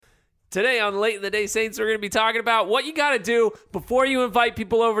Today on Late in the Day Saints, we're going to be talking about what you got to do before you invite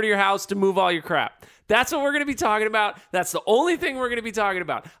people over to your house to move all your crap. That's what we're going to be talking about. That's the only thing we're going to be talking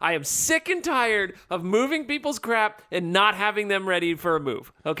about. I am sick and tired of moving people's crap and not having them ready for a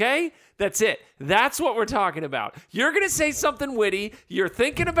move. Okay? That's it. That's what we're talking about. You're going to say something witty. You're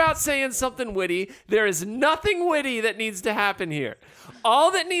thinking about saying something witty. There is nothing witty that needs to happen here.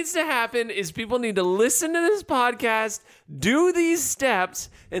 All that needs to happen is people need to listen to this podcast, do these steps,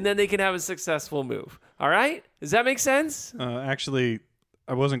 and then they can have a successful move. All right? Does that make sense? Actually,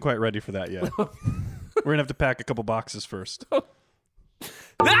 I wasn't quite ready for that yet. We're going to have to pack a couple boxes first.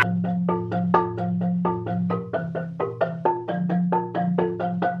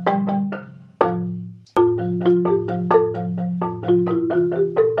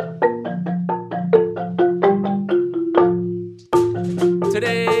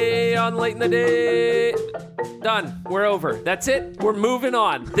 Today on Late in the Day, done. We're over. That's it. We're moving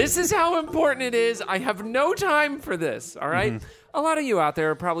on. This is how important it is. I have no time for this, all right? Mm-hmm. A lot of you out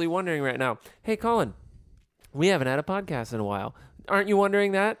there are probably wondering right now, hey, Colin, we haven't had a podcast in a while. Aren't you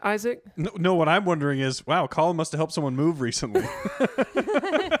wondering that, Isaac? No, what I'm wondering is, wow, Colin must have helped someone move recently.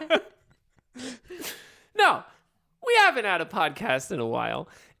 No, we haven't had a podcast in a while,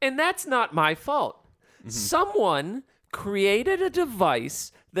 and that's not my fault. Mm-hmm. Someone created a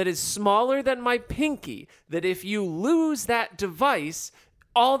device that is smaller than my pinky, that if you lose that device,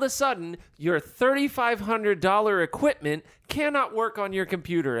 all of a sudden, your $3,500 equipment cannot work on your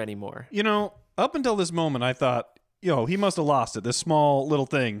computer anymore. You know, up until this moment, I thought, he must have lost it, this small little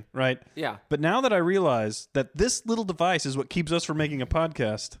thing, right? Yeah. But now that I realize that this little device is what keeps us from making a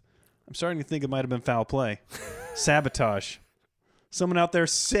podcast, I'm starting to think it might have been foul play. Sabotage. Someone out there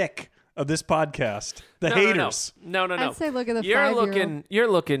sick of this podcast. The haters. No. I'd say look at the You're 5-year-old. You're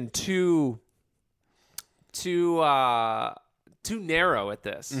looking too narrow at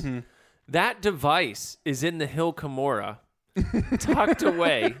this. Mm-hmm. That device is in the Hill Cumorah, tucked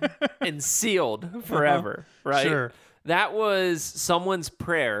away and sealed forever, right? Sure. That was someone's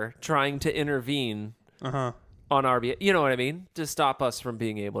prayer trying to intervene on RBA. You know what I mean? To stop us from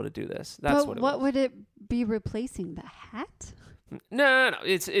being able to do this. That's But what would it be replacing? The hat? No.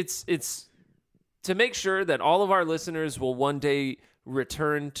 It's to make sure that all of our listeners will one day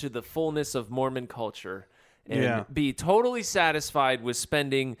return to the fullness of Mormon culture and be totally satisfied with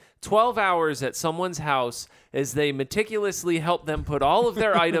spending 12 hours at someone's house as they meticulously help them put all of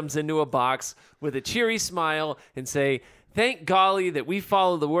their items into a box with a cheery smile and say, "Thank golly that we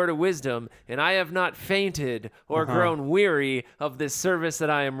follow the word of wisdom, and I have not fainted or grown weary of this service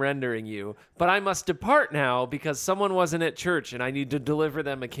that I am rendering you. But I must depart now because someone wasn't at church and I need to deliver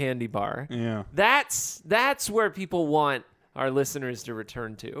them a candy bar." Yeah. That's where people want our listeners to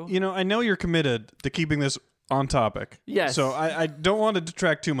return to. I know you're committed to keeping this on topic. Yes. So I don't want to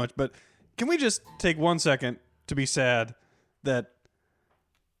detract too much, but can we just take 1 second to be sad that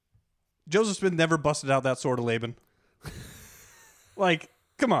Joseph Smith never busted out that sword of Laban? Like,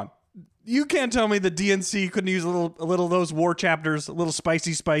 come on. You can't tell me the DNC couldn't use a little of those war chapters, a little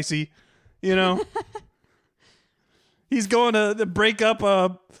spicy, He's going to break up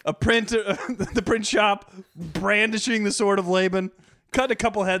a print, the print shop, brandishing the sword of Laban, cutting a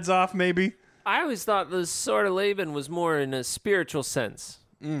couple heads off maybe. I always thought the sword of Laban was more in a spiritual sense,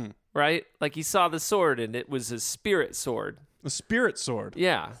 right? Like he saw the sword and it was a spirit sword. A spirit sword.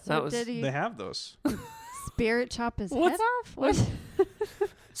 Yeah. So did he They have those. spirit chop his head off? What?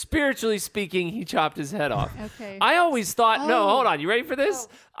 Spiritually speaking, he chopped his head off. Okay. I always thought, no, hold on. You ready for this?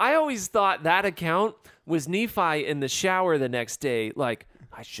 Oh. I always thought that account was Nephi in the shower the next day. Like,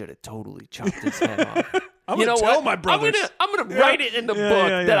 I should have totally chopped his head off. I'm going to tell my brothers. I'm gonna write it in the book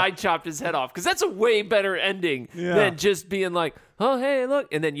yeah. that I chopped his head off, because that's a way better ending than just being like, oh, hey, look.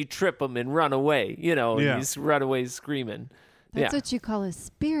 And then you trip him and run away, and you just run away screaming. That's what you call a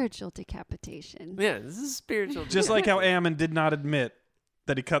spiritual decapitation. Yeah, this is spiritual. Just like how Ammon did not admit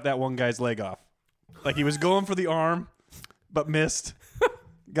that he cut that one guy's leg off. Like he was going for the arm, but missed.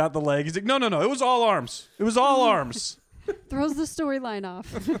 Got the leg. He's like, no, it was all arms. It was all arms. Throws the storyline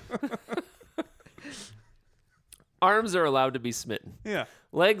off. Arms are allowed to be smitten. Yeah.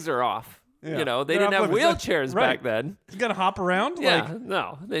 Legs are off. Yeah. They didn't have wheelchairs right. back then. You got to hop around? Yeah,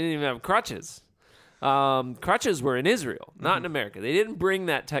 no, they didn't even have crutches. Crutches were in Israel, not in America. They didn't bring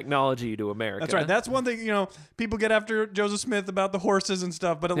that technology to America. That's right. That's one thing, people get after Joseph Smith about the horses and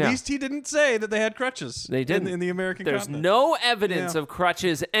stuff, but at least he didn't say that they had crutches. They didn't. In the American There's continent. no evidence of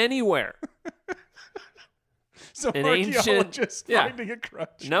crutches anywhere. So An archaeologists ancient- finding a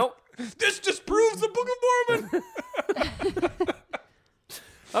crutch. Nope. This disproves the Book of Mormon.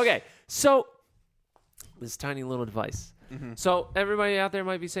 Okay, so this tiny little device. So everybody out there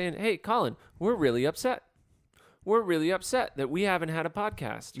might be saying, hey, Colin, we're really upset. We're really upset that we haven't had a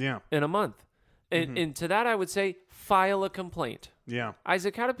podcast in a month. And to that, I would say, file a complaint. Yeah.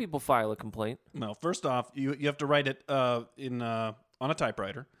 Isaac, how do people file a complaint? Well, first off, you have to write it on a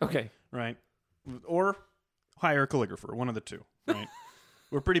typewriter, Okay. right? Or hire a calligrapher, one of the two, right?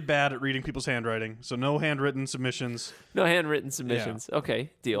 We're pretty bad at reading people's handwriting, so no handwritten submissions. No handwritten submissions. Okay,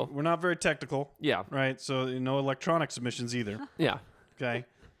 deal. We're not very technical, Yeah. right? So no electronic submissions either. Yeah. Okay.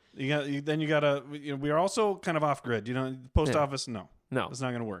 Then you gotta. We are also kind of off grid. Post Yeah. office. No, No. it's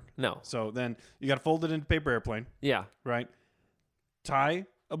not gonna work. No. So then you gotta fold it into paper airplane, Yeah. right? Tie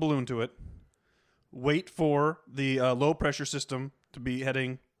a balloon to it. Wait for the low pressure system to be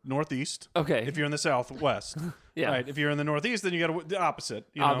heading northeast. Okay. If you're in the southwest, Yeah. right? If you're in the northeast, then you got the opposite.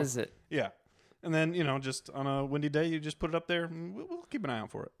 You know? Opposite. Yeah. And then just on a windy day, you just put it up there. And we'll keep an eye out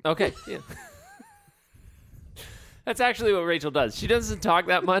for it. Okay. Yeah. That's actually what Rachel does. She doesn't talk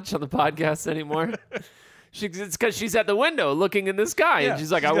that much on the podcast anymore. It's because she's at the window looking in the sky, Yeah, and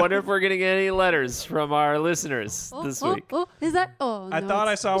she's like, she's I got- wonder if we're getting any letters from our listeners this week. Oh, is that? Oh, I no, thought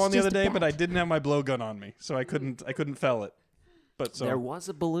I it's- saw it's one the just other a day, but bat. I didn't have my blowgun on me, so I couldn't fell it. But so There was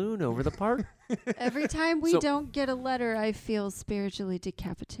a balloon over the park. Every time we So- don't get a letter, I feel spiritually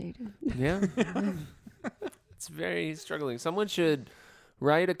decapitated. Yeah. It's very struggling. Someone should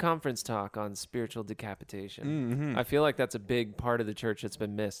write a conference talk on spiritual decapitation. I feel like that's a big part of the church that's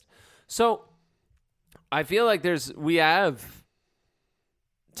been missed. So I feel like we have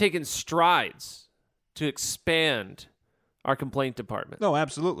taken strides to expand our complaint department. no,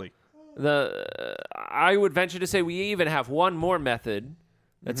 absolutely. I would venture to say we even have one more method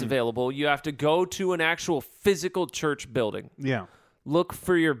that's available. You have to go to an actual physical church building. Yeah. Look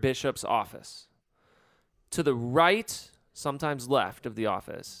for your bishop's office. To the right, sometimes left of the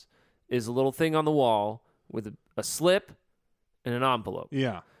office, is a little thing on the wall with a slip and an envelope.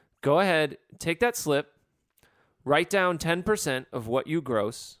 Yeah. Go ahead, take that slip, write down 10% of what you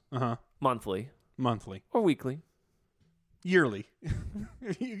gross monthly Monthly, or weekly, yearly.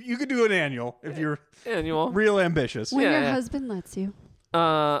 you could do an annual if you're annual. real ambitious. When Yeah, your yeah. husband lets you.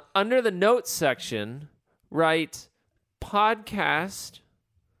 Under the notes section, write podcast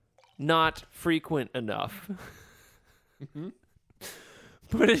not frequent enough.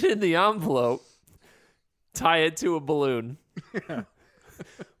 Put it in the envelope. Tie it to a balloon.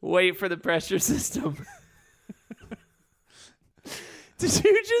 Wait for the pressure system. Did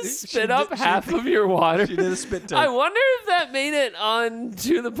you just spit up half of your water? She did a spit take. I wonder if that made it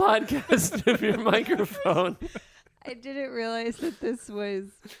onto the podcast of your microphone. I didn't realize that this was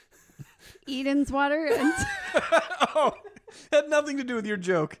Eden's water. And Oh, had nothing to do with your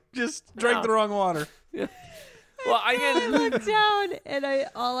joke. Just drank No. the wrong water. Well, I I get looked down, and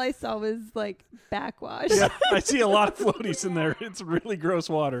all I saw was like backwash. Yeah, I see a lot of floaties in there. It's really gross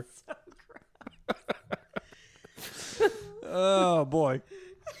water. Oh boy.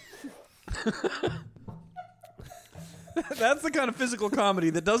 That's the kind of physical comedy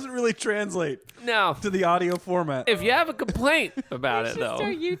that doesn't really translate no. to the audio format. If you have a complaint about it, though,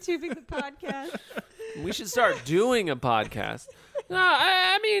 Start YouTubing the podcast. we should start doing a podcast. No,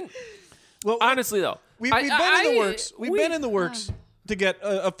 I mean, Well, honestly, though, we've been in the works. We've we- been in the works to get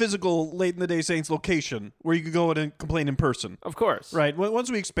a physical late in the day Saints location where you could go in and complain in person. Of course. Right. Once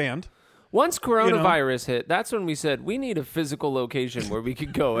we expand. Once coronavirus hit, that's when we said we need a physical location where we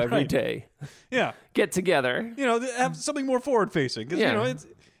could go every Right. day, Yeah. get together, Have something more forward facing because Yeah.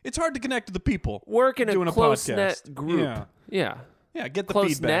 it's hard to connect to the people. work in Doing a a close podcast. net group. Yeah. Yeah. Yeah, get the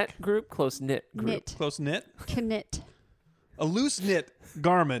Close feedback. net group, close knit group. Knit. Close knit. Knit. A loose knit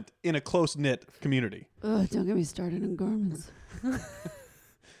garment in a close knit community. Oh, don't get me started on garments.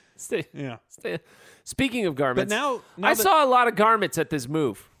 Stay. Yeah. Speaking of But garments, now I that, saw a lot of garments at this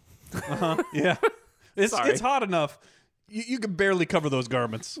move. yeah. Sorry. It's hot enough. You can barely cover those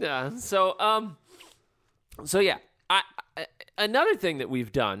garments. Yeah. So yeah. I another thing that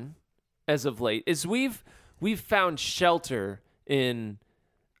we've done as of late is we've found shelter in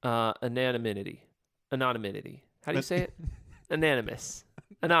anonymity. Anonymity. How do you say it? Anonymous.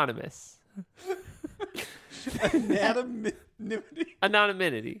 Anonymous. Anonymity.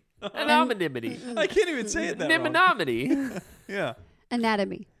 Anonymity. Anonymity. I can't even say it that wrong. Anonymity. Yeah.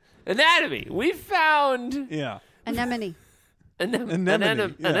 Anatomy. Anatomy. We found Yeah. Anemone.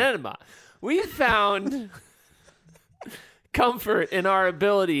 Anemone, yeah. Anenema. We found comfort in our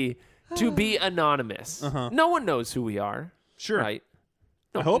ability to be anonymous. No one knows who we are. Sure. Right?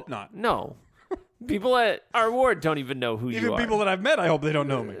 I hope not. No. People at our ward don't even know who you Even are. people that I've met, I hope they don't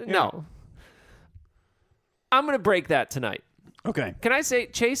know me. Yeah. No. I'm going to break that tonight. Okay. Can I say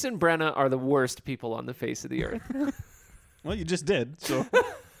Chase and Brenna are the worst people on the face of the earth? Well, you just did. So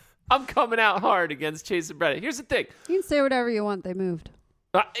I'm coming out hard against Chase and Brenna. Here's the thing. You can say whatever you want. They moved.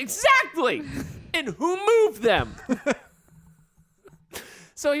 Exactly. And who moved them?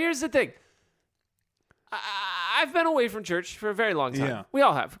 So here's the thing. I've been away from church for a very long time. Yeah. We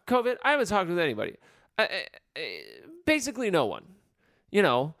all have. COVID, I haven't talked with anybody. Basically no one. You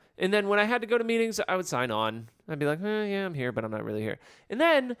know, and then when I had to go to meetings, I would sign on. I'd be like, yeah, I'm here, but I'm not really here. And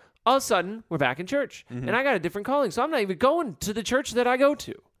then all of a sudden, we're back in church. And I got a different calling, so I'm not even going to the church that I go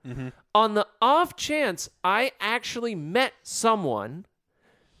to. On the off chance I actually met someone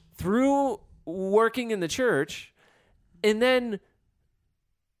through working in the church, and then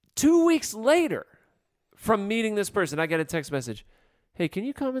 2 weeks later from meeting this person, I get a text message. Hey, can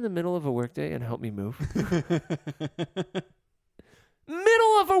you come in the middle of a workday and help me move?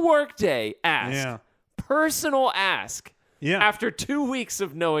 Middle of a workday ask. Yeah. Personal ask. Yeah. After 2 weeks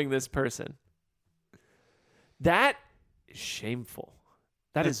of knowing this person. That is shameful.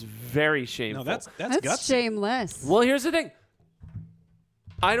 That is very shameful. No, that's That's gutsy. shameless. Well, here's the thing.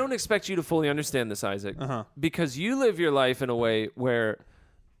 I don't expect you to fully understand this, Isaac, because you live your life in a way where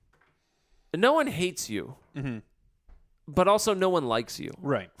no one hates you, but also no one likes you,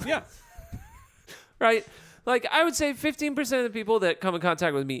 Right. Yeah. right? Like, I would say 15% of the people that come in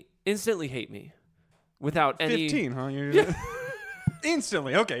contact with me instantly hate me without any... 15, huh? You're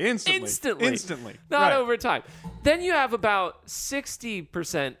instantly. Okay, instantly. Instantly. Not Right. over time. Then you have about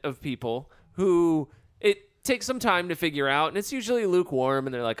 60% of people who it takes some time to figure out, and it's usually lukewarm,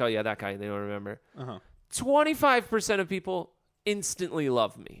 and they're like, oh, yeah, that guy, they don't remember. 25% of people instantly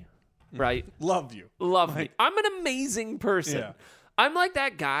love me, right? Love you. Love me. I'm an amazing person. Yeah. I'm like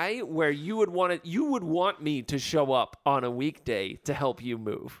that guy where you would want me to show up on a weekday to help you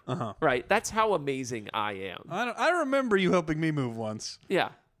move. Right? That's how amazing I am. I remember you helping me move once. Yeah.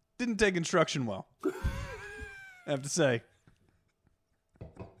 Didn't take instruction well. I have to say.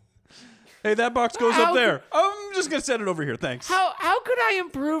 Hey, that box goes How up there. I'm just going to set it over here. Thanks. How could I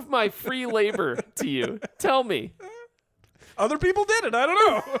improve my free labor to you? Tell me. Other people did it. I don't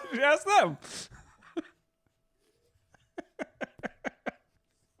know. You ask them.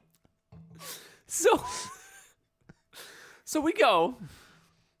 So we go.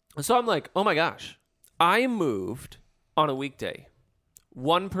 So I'm like, oh my gosh, I moved on a weekday.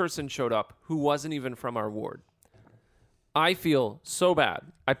 One person showed up who wasn't even from our ward. I feel so bad.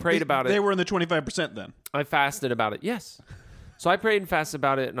 I prayed about it. They were in the 25% then. I fasted about it. Yes. So I prayed and fasted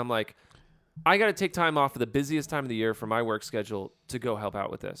about it, and I'm like, I got to take time off of the busiest time of the year for my work schedule to go help out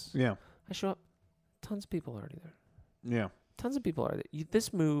with this. Yeah. I show up. Tons of people already there. Yeah. Tons of people are there.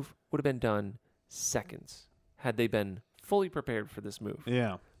 This move would have been done seconds had they been fully prepared for this move.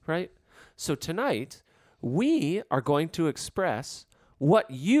 Yeah. Right? So tonight, we are going to express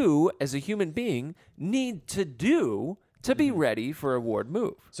what you as a human being need to do to be ready for a ward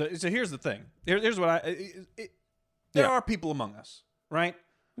move. So here's the thing. Here's what there are people among us, right?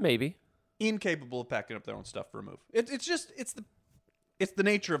 Maybe. Incapable of packing up their own stuff for a move. It's the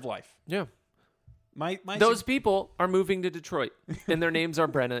nature of life. Yeah. My Those people are moving to Detroit, and their names are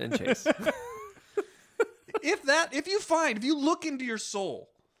Brenna and Chase. if you look into your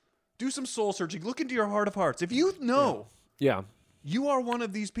soul, do some soul searching, look into your heart of hearts. If you know Yeah. you are one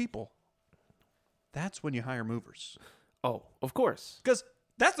of these people, that's when you hire movers. Oh, of course. Because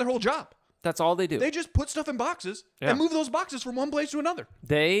that's their whole job. That's all they do. They just put stuff in boxes and move those boxes from one place to another.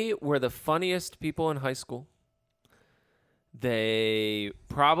 They were the funniest people in high school. They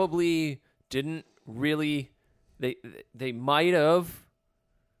probably didn't really... They might have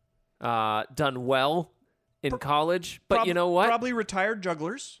done well in college, but you know what? Probably retired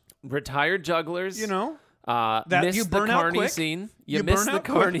jugglers. Retired jugglers. You know? That missed you the burn out carny quick. scene. You You missed burn the out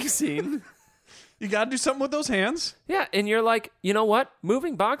quick. carny scene. You got to do something with those hands. Yeah, and you're like, you know what?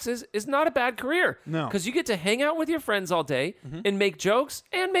 Moving boxes is not a bad career. No. Because you get to hang out with your friends all day and make jokes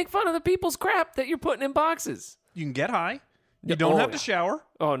and make fun of the people's crap that you're putting in boxes. You can get high. You Yeah, don't oh, have yeah. to shower.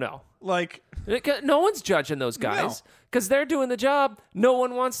 Oh, no. Like, No one's judging those guys because they're doing the job no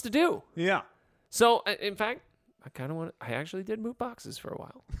one wants to do. yeah. So, in fact, I actually did move boxes for a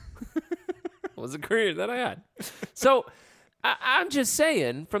while. It was a career that I had. So, I'm just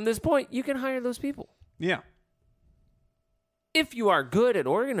saying, from this point, you can hire those people. Yeah. If you are good at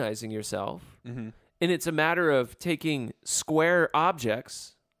organizing yourself, and it's a matter of taking square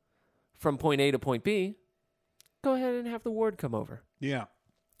objects from point A to point B, go ahead and have the ward come over. Yeah.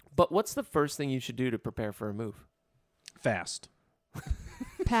 But what's the first thing you should do to prepare for a move? Fast.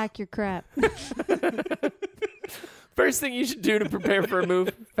 Pack your crap. First thing you should do to prepare for a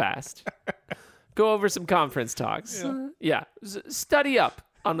move? Fast. Go over some conference talks. Yeah. Study up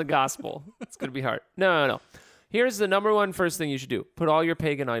on the gospel. It's going to be hard. No. Here's the number one first thing you should do. Put all your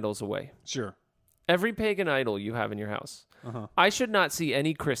pagan idols away. Sure. Every pagan idol you have in your house. Uh-huh. I should not see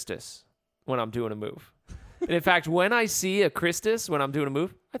any Christus when I'm doing a move. And in fact, when I see a Christus when I'm doing a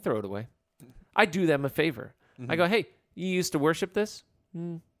move, I throw it away. I do them a favor. I go, hey, you used to worship this?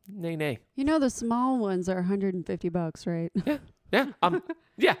 Nay. You know the small ones are $150, right? Yeah.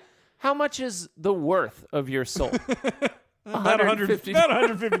 Yeah. How much is the worth of your soul? About 150 bucks.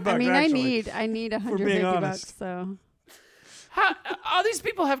 I mean, actually. I need being $150, honest. so. All these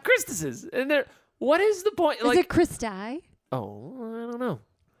people have Christuses, and what is the point? Is it Christi? Oh, I don't know.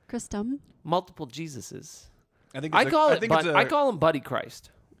 Christum? Multiple Jesuses. I call think him Buddy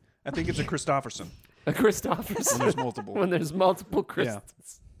Christ. I think it's a Christofferson. A Christopherson. When there's multiple. When there's multiple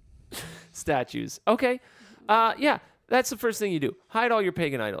Christus statues. Okay. Yeah, that's the first thing you do. Hide all your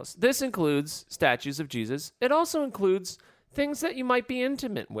pagan idols. This includes statues of Jesus. It also includes things that you might be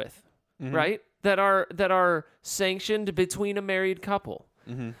intimate with, right? That are sanctioned between a married couple.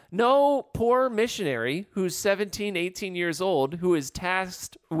 No poor missionary who's 17, 18 years old who is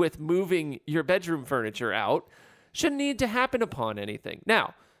tasked with moving your bedroom furniture out should need to happen upon anything.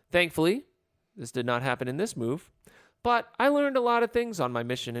 Now, thankfully, this did not happen in this move, but I learned a lot of things on my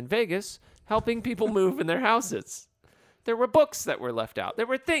mission in Vegas, helping people move in their houses. There were books that were left out. There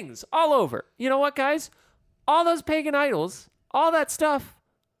were things all over. You know what, guys? All those pagan idols, all that stuff,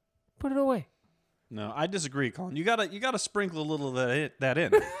 put it away. No, I disagree, Colin. You gotta sprinkle a little of that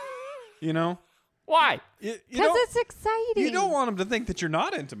in. You know? Why? Because it's exciting. You don't want them to think that you're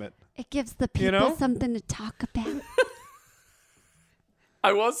not intimate. It gives the people You know? something to talk about.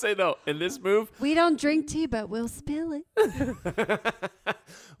 I will say, though, in this move, We don't drink tea, but we'll spill it.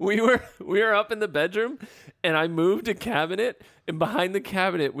 we were up in the bedroom, and I moved a cabinet, and behind the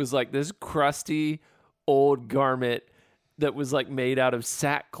cabinet was like this crusty old garment that was like made out of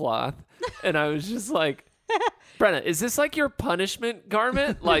sackcloth, and I was just like, Brenna, is this like your punishment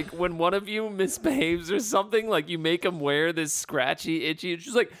garment? Like when one of you misbehaves or something, like you make them wear this scratchy, itchy, and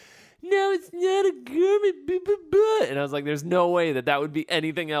she's like, no, it's not a garment. Blah, blah, blah. And I was like, there's no way that would be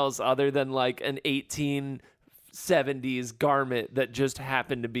anything else other than like an 1870s garment that just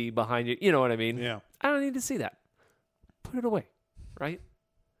happened to be behind you. You know what I mean? Yeah. I don't need to see that. Put it away, right?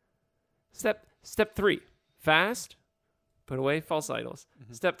 Step 3, fast. Put away false idols.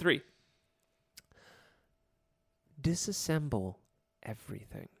 Step 3, disassemble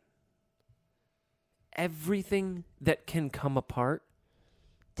everything. Everything that can come apart,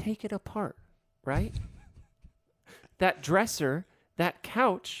 take it apart, right? That dresser, that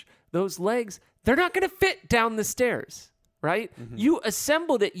couch, those legs, they're not going to fit down the stairs, right? You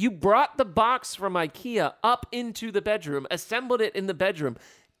assembled it. You brought the box from IKEA up into the bedroom, assembled it in the bedroom.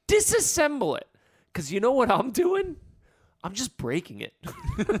 Disassemble it. Because you know what I'm doing? I'm just breaking it.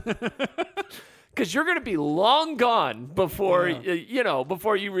 Because you're going to be long gone before,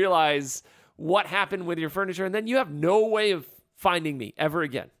 before you realize what happened with your furniture. And then you have no way of finding me ever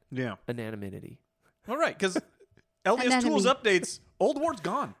again. Yeah. Anonymity. All right, because LDS Tools updates, old ward's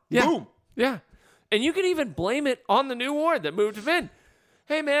gone. Yeah. Boom. Yeah. And you can even blame it on the new ward that moved him in.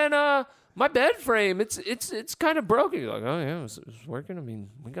 Hey, man, my bed frame, it's kind of broken. You're like, oh, yeah, it's working. I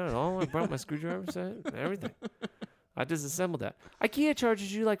mean, we got it all. I brought my screwdriver set, everything. I disassembled that. IKEA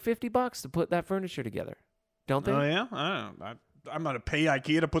charges you like $50 to put that furniture together. Don't they? Oh, yeah? I'm going to pay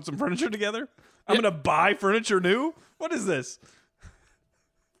IKEA to put some furniture together? I'm going to buy furniture new? What is this?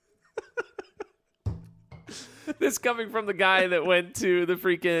 This coming from the guy that went to the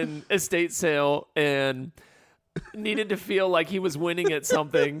freaking estate sale and needed to feel like he was winning at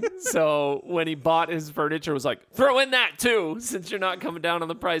something. So when he bought his furniture, was like, throw in that too, since you're not coming down on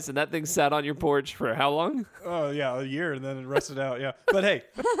the price. And that thing sat on your porch for how long? Oh, yeah, a year, and then it rusted out, yeah. But hey,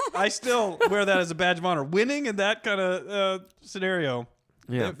 I still wear that as a badge of honor. Winning in that kind of scenario,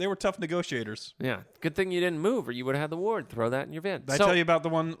 they were tough negotiators. Yeah. Good thing you didn't move, or you would have had the ward. Throw that in your van. Did I tell you about the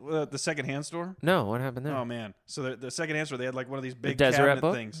one, the secondhand store? No, what happened there? Oh, man. So the secondhand store, they had like one of these big Deseret cabinet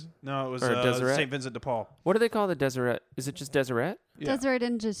book? things. No, it was Deseret? St. Vincent de Paul. What do they call the Deseret? Is it just Deseret? Yeah. Deseret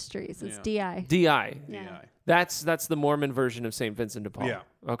Industries. It's DI. DI. Yeah. That's the Mormon version of St. Vincent de Paul. Yeah.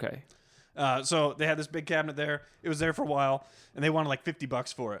 Okay. So they had this big cabinet there. It was there for a while, and they wanted like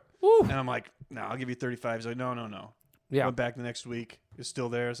 $50 for it. Woo. And I'm like, no, I'll give you 35. He's like, no. Yeah. Went back the next week. It's still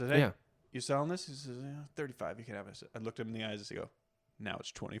there. I said, hey, Yeah. you selling this? He says, yeah, 35. You can have it. I looked him in the eyes and I go, now it's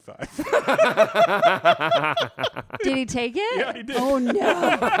 25. Did he take it? Yeah, he did. Oh, no.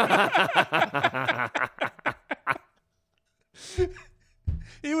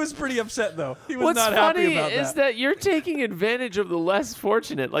 He was pretty upset, though. He was What's not funny happy about is that you're taking advantage of the less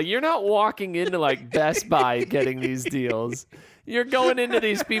fortunate. Like, you're not walking into like Best Buy getting these deals. You're going into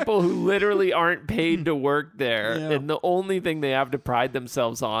these people who literally aren't paid to work there, Yeah. and the only thing they have to pride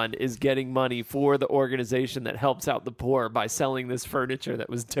themselves on is getting money for the organization that helps out the poor by selling this furniture that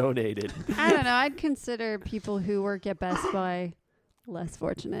was donated. I don't know. I'd consider people who work at Best Buy less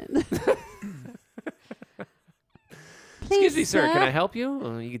fortunate. Excuse me, sir. Can I help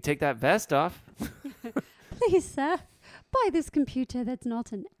you? You can take that vest off. Please, sir, buy this computer that's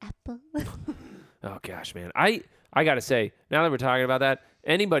not an Apple. Oh gosh, man. I got to say, now that we're talking about that,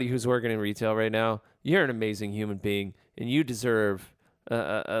 anybody who's working in retail right now, you're an amazing human being, and you deserve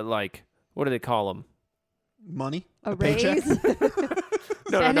like, what do they call them? Money? A paycheck? raise.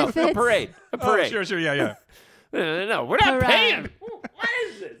 No, a Benefits? parade. A Oh, parade. sure, yeah. No, we're not Parade. paying. What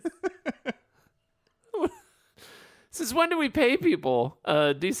is this? Since when do we pay people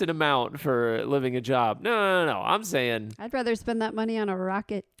a decent amount for living a job? No. I'm saying, I'd rather spend that money on a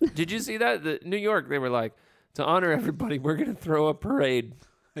rocket. did you see that? New York, they were like, to honor everybody, we're going to throw a parade.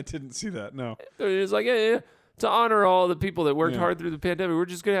 I didn't see that, no. They're just like, yeah. To honor all the people that worked Yeah. hard through the pandemic, we're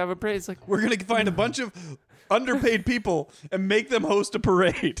just going to have a parade. It's like, We're going to find a bunch of underpaid people and make them host a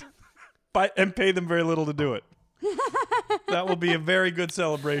parade and pay them very little to do it. That will be a very good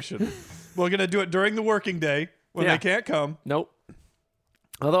celebration. We're going to do it during the working day when Yeah. they can't come. nope.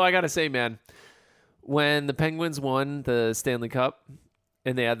 Although I got to say, man, when the Penguins won the Stanley Cup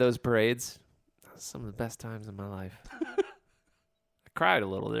and they had those parades, that was some of the best times of my life. I cried a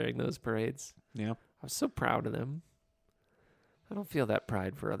little during those parades. Yeah. I was so proud of them. I don't feel that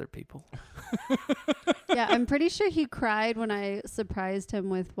pride for other people. Yeah, I'm pretty sure he cried when I surprised him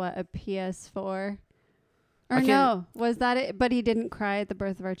with a PS4. Or I can't- no, was that it? But he didn't cry at the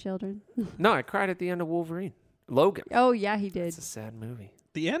birth of our children. No, I cried at the end of Wolverine. Logan. Oh yeah, he did. It's a sad movie.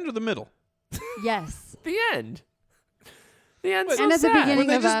 The end or the middle? Yes. The end. The end's so And at the sad. beginning- When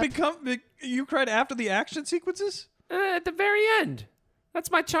they of just a- become... You cried after the action sequences? At the very end.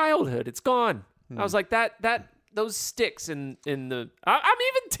 That's my childhood. It's gone. I was like, those sticks in the... I'm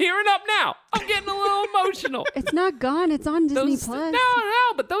even tearing up now. I'm getting a little emotional. It's not gone. It's on Disney Those, Plus.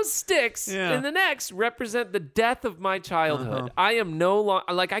 no, but those sticks Yeah. in the next represent the death of my childhood. I am no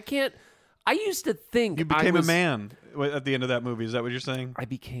longer... Like, I can't... I used to think You I became was, a man at the end of that movie. Is that what you're saying? I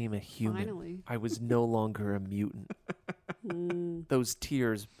became a human. Finally. I was no longer a mutant. Those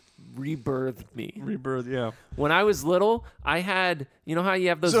tears rebirthed me. Rebirth, yeah. When I was little, I had... You know how you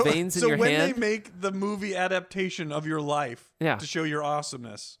have those veins in your when hand? they make the movie adaptation of your life Yeah. to show your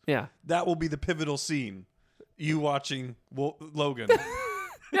awesomeness, Yeah. that will be the pivotal scene. You watching Logan.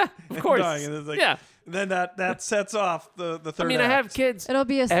 Yeah, of course. dying, and it's like- yeah. And then that sets off the third I mean, I act. have kids. It'll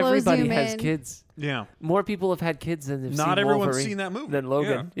be a slow Everybody zoom has in. kids. Yeah. More people have had kids than have Not seen everyone's Wolverine seen that movie. than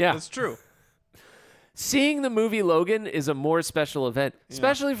Logan. Yeah. That's true. Seeing the movie Logan is a more special event,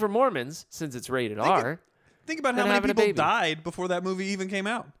 especially for Mormons, since it's rated R. Think about Than how many having a people baby. died before that movie even came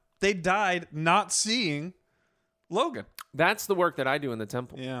out. They died not seeing Logan. That's the work that I do in the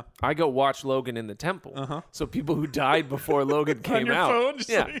temple. Yeah. I go watch Logan in the temple. Uh-huh. So people who died before Logan came your out. phone, just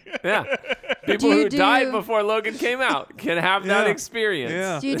yeah. like- Yeah. People you who do- died before Logan came out can have that Yeah. experience.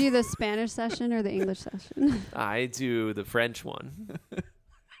 Yeah. Do you do the Spanish session or the English session? I do the French one.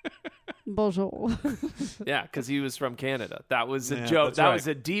 Bonjour. Yeah, because he was from Canada. That was a Yeah, joke. that's That right. was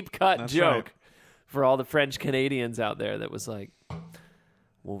a deep cut That's joke right. for all the French Canadians out there that was like,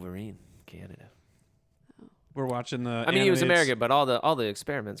 Wolverine, Canada. We're watching the I mean, he was animated- American, but all the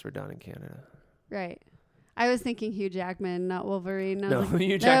experiments were done in Canada. Right. I was thinking Hugh Jackman, not Wolverine. I No, was like,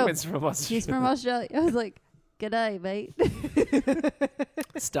 Hugh Jackman's from Australia. he's from Australia. I was like, good day, mate.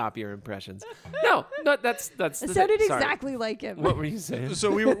 Stop your impressions. No, that's the It sounded thing. Sorry. exactly like him. What were you saying?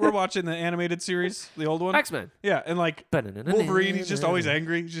 So we're watching the animated series, the old one. X-Men. Yeah, and like Wolverine, he's just always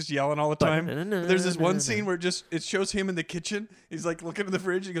angry. He's just yelling all the time. There's this one scene where it shows him in the kitchen. He's like looking in the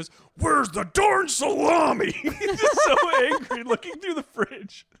fridge. He goes, "Where's the darn salami?" He's just so angry looking through the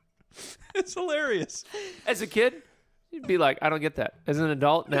fridge. It's hilarious. As a kid, you'd be like, I don't get that. As an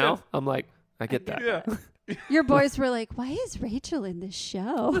adult now, I'm like, I get that. Yeah. Your boys were like, why is Rachel in this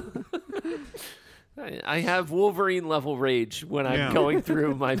show? I have Wolverine level rage when I'm Yeah. going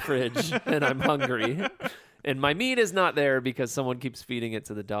through my fridge and I'm hungry. And my meat is not there because someone keeps feeding it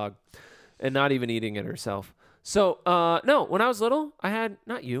to the dog and not even eating it herself. So, no, when I was little, I had,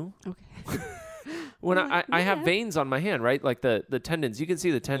 not you, Okay. when I have yeah. veins on my hand, right? Like the tendons. You can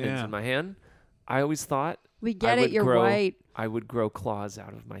see the tendons Yeah. in my hand. I always thought We I get it. would You're grow, white. I would grow claws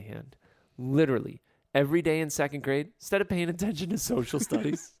out of my hand. Literally. Every day in second grade, instead of paying attention to social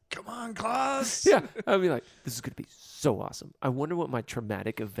studies. Come on, Klaus. Yeah. I'd be like, this is going to be so awesome. I wonder what my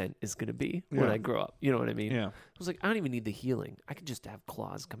traumatic event is going to be when Yeah. I grow up. You know what I mean? Yeah. I was like, I don't even need the healing. I could just have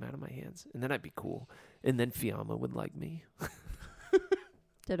claws come out of my hands and then I'd be cool. And then Fiamma would like me.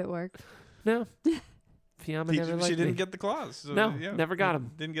 Did it work? No. Fiamma never liked She didn't me. get the claws. So, No, yeah. never got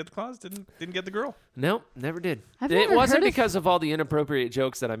him. Didn't get the claws. Didn't get the girl. Nope, never did. I've It never wasn't heard of- because of all the inappropriate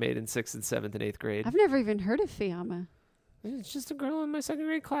jokes that I made in 6th and 7th and 8th grade. I've never even heard of Fiamma. It's just a girl in my 2nd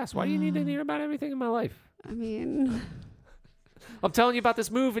grade class. Why do you need to hear about everything in my life? I mean, I'm telling you about this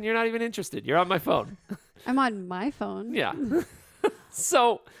move and you're not even interested. You're on my phone. I'm on my phone. Yeah.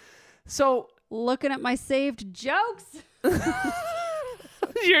 So Looking at my saved jokes.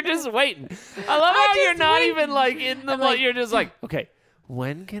 you're just waiting. I love how you're just not waiting. even like in the I'm mo- like- you're just like, okay,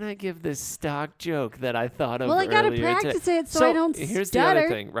 when can I give this stock joke that I thought of Well, I gotta earlier today? practice it so I don't Here's the other stutter.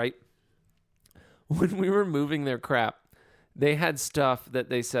 thing, right? When we were moving their crap, they had stuff that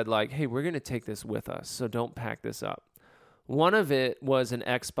they said like, hey, we're going to take this with us, so don't pack this up. One of it was an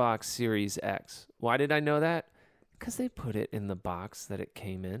Xbox Series X. Why did I know that? Because they put it in the box that it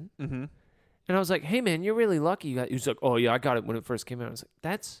came in. Mm-hmm. And I was like, hey, man, you're really lucky. He was like, oh, yeah, I got it when it first came out. I was like,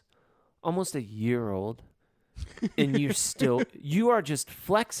 that's almost a year old. And you are just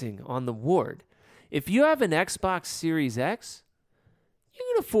flexing on the ward. If you have an Xbox Series X, you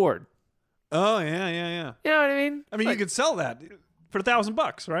can afford. Oh yeah. You know what I mean? I mean, Like, you could sell that for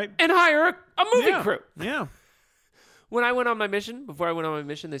 $1,000, right? and hire a movie Yeah. crew. Yeah. When I went on my mission, before I went on my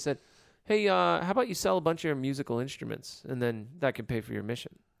mission, they said, hey, how about you sell a bunch of your musical instruments and then that can pay for your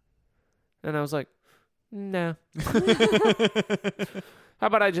mission? And I was like, nah. How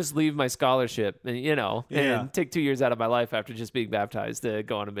about I just leave my scholarship and, Yeah. and take 2 years out of my life after just being baptized to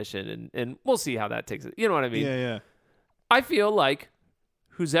go on a mission and we'll see how that takes it. You know what I mean? Yeah. I feel like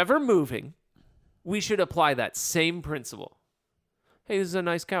who's ever moving, we should apply that same principle. Hey, this is a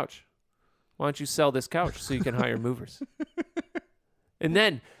nice couch. Why don't you sell this couch so you can hire movers? And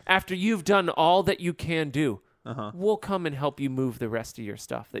then after you've done all that you can do, we'll come and help you move the rest of your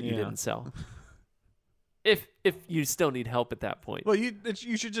stuff that you Yeah. didn't sell. If you still need help at that point. Well, you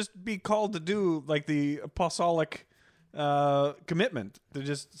should just be called to do like the apostolic commitment to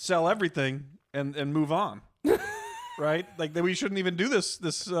just sell everything and move on, right? Like that we shouldn't even do this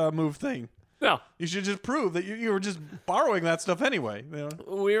move thing. No, You should just prove that you were just borrowing that stuff anyway. You know?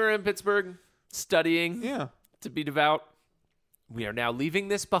 we were in Pittsburgh studying Yeah. to be devout. We are now leaving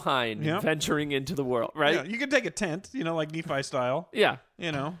this behind Yeah. and venturing into the world, right? Yeah. You could take a tent, like Nephi style. Yeah.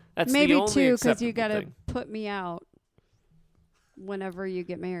 You know. That's Maybe the only too, because you acceptable gotta thing. put me out whenever you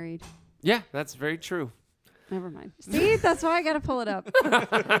get married. Yeah, that's very true. Never mind. See, that's why I gotta pull it up.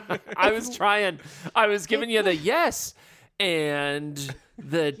 I was trying. I was giving you the yes. And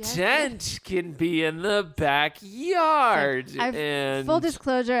the Yes. tent can be in the backyard. And Full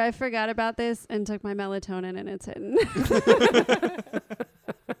disclosure, I forgot about this and took my melatonin and it's hidden.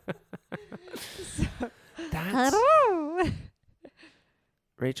 that's, Hello.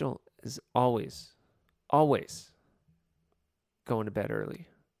 Rachel is always going to bed early.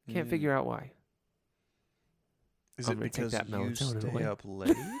 Can't figure out why. Is I'm it gonna take because that you melatonin stay away. up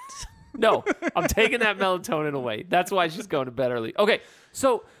late? No, I'm taking that melatonin away. That's why she's going to bed early. Okay,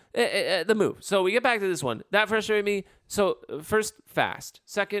 so the move. So we get back to this one. That frustrated me. So first, fast.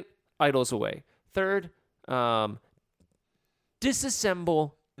 Second, idles away. Third,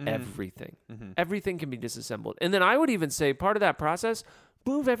 disassemble everything. Everything can be disassembled. And then I would even say part of that process,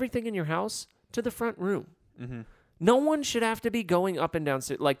 move everything in your house to the front room. No one should have to be going up and down.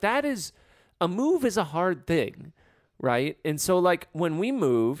 Like that is, a move is a hard thing, right? And so like when we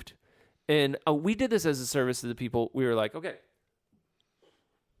moved, and we did this as a service to the people. We were like, okay,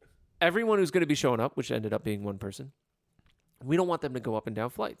 everyone who's going to be showing up, which ended up being one person, we don't want them to go up and down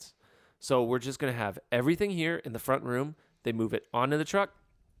flights. So we're just going to have everything here in the front room. They move it onto the truck.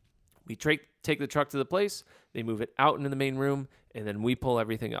 We take the truck to the place. They move it out into the main room, and then we pull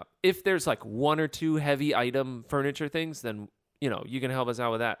everything up. If there's like one or two heavy item furniture things, then, you can help us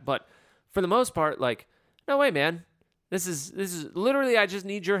out with that. But for the most part, like, no way, man. This is literally, I just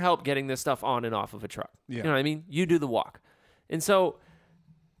need your help getting this stuff on and off of a truck. Yeah. You know what I mean? You do the walk. And so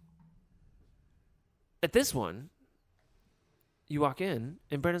at this one, you walk in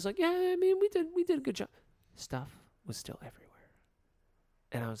and Brenda's like, yeah, I mean, we did a good job. Stuff was still everywhere.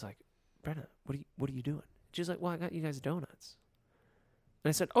 And I was like, Brenda, what are you doing? She's like, well, I got you guys donuts. And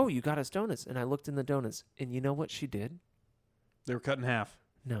I said, oh, you got us donuts. And I looked in the donuts, and you know what she did? They were cut in half.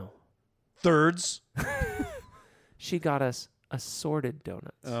 No. Thirds. She got us assorted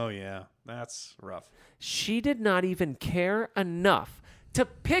donuts. Oh yeah, that's rough. She did not even care enough to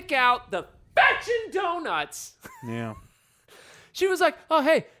pick out the fetching donuts. Yeah. She was like, oh,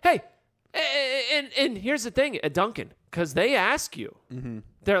 hey. And here's the thing at Dunkin', because they ask you.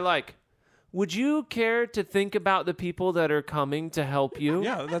 They're like, would you care to think about the people that are coming to help you?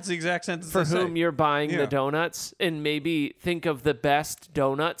 Yeah, that's the exact sentence. For I say. whom you're buying Yeah. the donuts, and maybe think of the best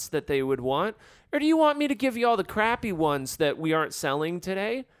donuts that they would want? Or do you want me to give you all the crappy ones that we aren't selling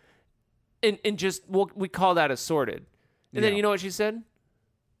today? And just, we call that assorted. And then Yeah. you know what she said?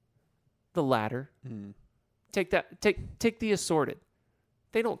 The latter. Take the assorted.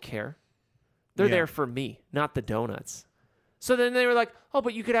 They don't care. They're Yeah. there for me, not the donuts. So then they were like, "Oh,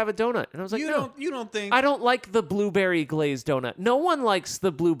 but you could have a donut." And I was like, "No, you don't think I don't like the blueberry glazed donut. No one likes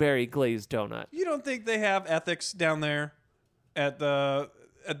the blueberry glazed donut." you don't think they have ethics down there at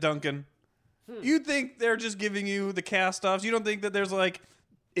Dunkin'? You think they're just giving you the cast offs? You don't think that there's like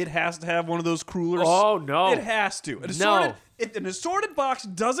it has to have one of those crullers? Oh, no. It has to. If an assorted box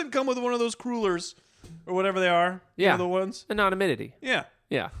doesn't come with one of those crullers or whatever they are, you Yeah. know the ones. Anonymity. Yeah.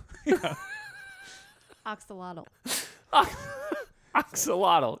 Yeah. Oxalotl.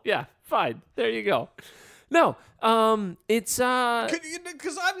 Axolotl. Yeah, fine. There you go. No, it's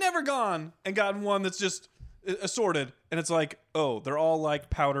Because I've never gone and gotten one that's just assorted, and it's like, oh, they're all like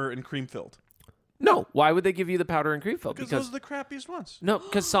powder and cream filled. no. Why would they give you the powder and cream filled? Because those are the crappiest ones. No,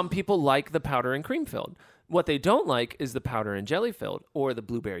 because some people like the powder and cream filled. What they don't like is the powder and jelly filled, or the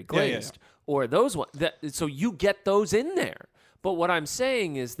blueberry Yeah, yeah, glazed, or those ones. So you get those in there. But what I'm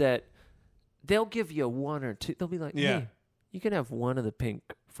saying is that they'll give you one or two. They'll be like, Yeah. "Hey, you can have one of the pink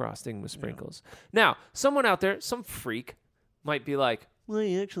frosting with sprinkles." Now, someone out there, some freak, might be like, "Well,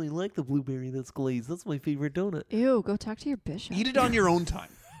 I actually like the blueberry that's glazed. That's my favorite donut." Ew, go talk to your bishop. Eat it on your own time.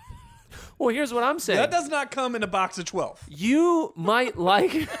 Well, here's what I'm saying. That does not come in a box of 12. You might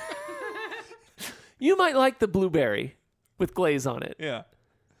like you might like the blueberry with glaze on it. Yeah.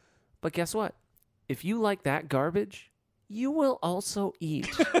 But guess what? If you like that garbage, you will also eat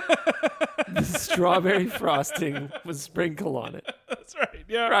the strawberry frosting with sprinkle on it. That's right.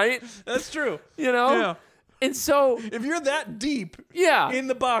 Yeah. Right? That's true. You know? Yeah. And so, If you're that deep yeah. in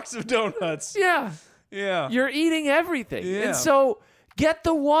the box of donuts, Yeah. yeah. You're eating everything. Yeah. And so, get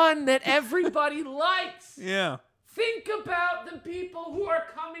the one that everybody likes. Yeah. Think about the people who are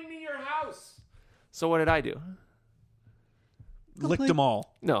coming to your house. So what did I do? Licked them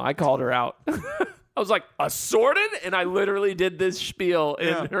all. No, I called her out. I was like, assorted? And I literally did this spiel in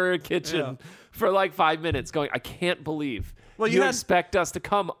Yeah. her kitchen for like 5 minutes going, I can't believe Well, you you had- expect us to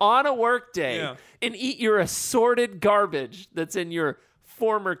come on a work day Yeah. and eat your assorted garbage that's in your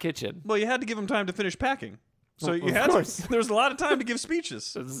former kitchen. Well, you had to give them time to finish packing. So you of had course. to. There was a lot of time to give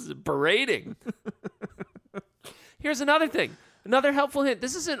speeches. This is berating. Here's another thing. Another helpful hint.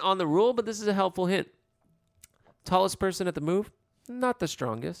 This isn't on the rule, but this is a helpful hint. Tallest person at the move, not the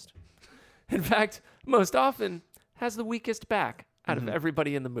strongest. In fact, most often has the weakest back out of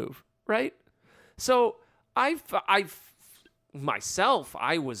everybody in the move, right? So I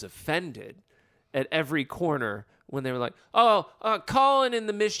was offended at every corner when they were like, Colin and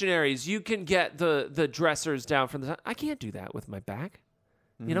the missionaries, you can get the dressers down from the side. I can't do that with my back.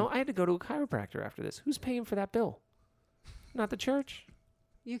 You know, I had to go to a chiropractor after this. Who's paying for that bill? Not the church.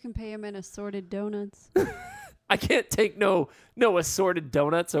 You can pay him in assorted donuts. I can't take no assorted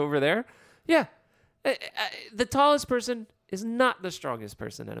donuts over there. Yeah. The tallest person is not the strongest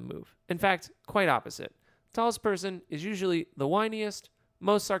person at a move. In fact, quite opposite. Tallest person is usually the whiniest,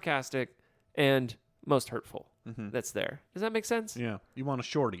 most sarcastic, and most hurtful that's there. Does that make sense? Yeah. You want a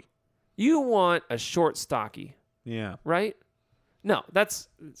shorty. You want a short, stocky, Yeah. right? No, that's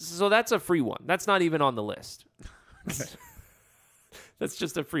a free one. That's not even on the list. That's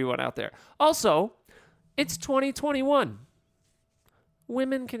just a free one out there. Also, it's 2021.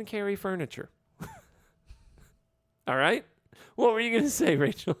 Women can carry furniture. All right? What were you going to say,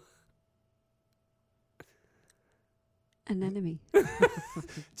 Rachel? An enemy.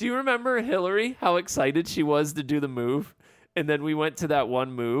 Do you remember Hillary, how excited she was to do the move? And then we went to that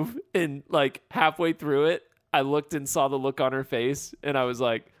one move, and like halfway through it, I looked and saw the look on her face, and I was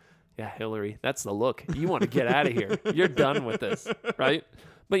like, yeah, Hillary, that's the look. You want to get out of here. You're done with this, right?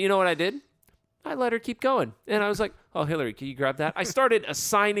 But you know what I did? I let her keep going. And I was like, oh, Hillary, can you grab that? I started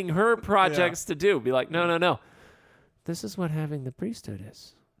assigning her projects to do. Be like, no. This is what having the priesthood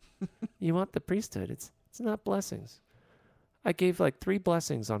is. You want the priesthood. It's not blessings. I gave like 3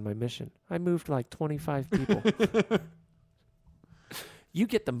 blessings on my mission. I moved like 25 people. You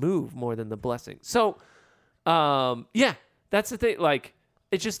get the move more than the blessing. So, yeah, that's the thing. Like,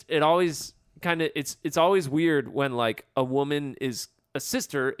 it always kind of, it's always weird when like a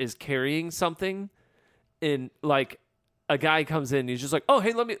sister is carrying something and like a guy comes in and he's just like, oh,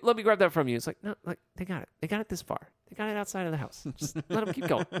 hey, let me grab that from you. It's like, no, like they got it this far. They got it outside of the house. Just let them keep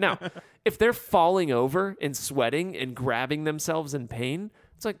going. Now, if they're falling over and sweating and grabbing themselves in pain,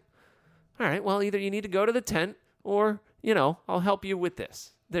 it's like, all right, well, either you need to go to the tent or, I'll help you with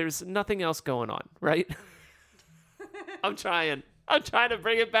this. There's nothing else going on, right? I'm trying to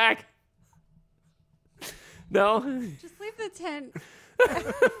bring it back. No? Just leave the tent.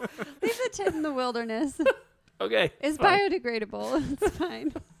 Leave the tent in the wilderness. Okay. It's fine. biodegradable. It's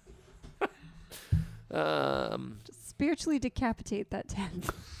fine. Just spiritually decapitate that tent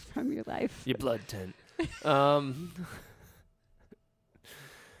from your life. Your blood tent.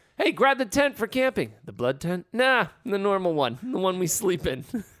 Hey, grab the tent for camping. The blood tent? Nah, the normal one. The one we sleep in.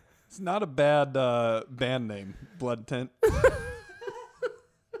 It's not a bad band name, Blood Tent.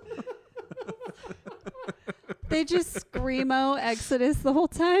 They just screamo Exodus the whole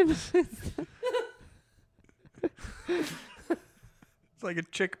time. It's like a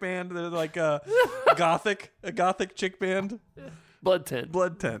chick band. They're like a gothic chick band. Blood tent.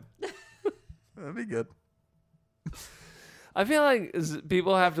 Blood Tent. That'd be good. I feel like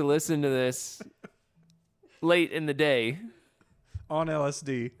people have to listen to this late in the day On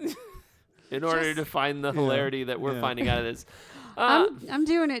LSD. in order to find the hilarity that we're finding out of this. I'm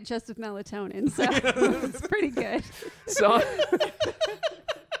doing it just with melatonin, so it's pretty good. So,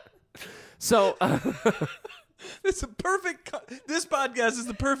 It's a perfect. This podcast is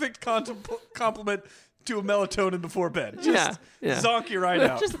the perfect compliment to a melatonin before bed. Just zonk you right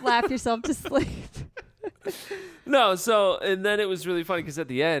out. Just laugh yourself to sleep. no, and then it was really funny because at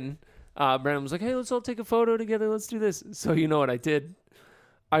the end, Brandon was like, hey, let's all take a photo together. Let's do this. So you know what I did?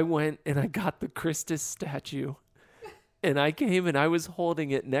 I went and I got the Christus statue. And I came and I was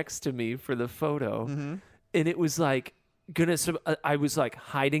holding it next to me for the photo. Mm-hmm. And it was like, I was like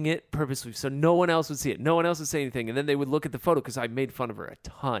hiding it purposely so no one else would see it. No one else would say anything. And then they would look at the photo because I made fun of her a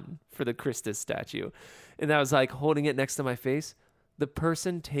ton for the Christus statue. And I was like holding it next to my face. The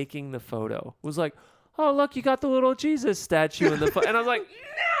person taking the photo was like, oh, look, you got the little Jesus statue in the photo. And I was like,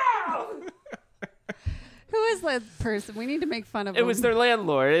 no! Who is that person? We need to make fun of It them. was their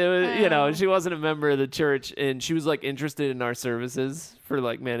landlord. It was, she wasn't a member of the church, and she was like interested in our services for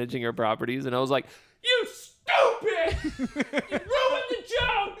like managing our properties. And I was like, "You stupid! You ruined the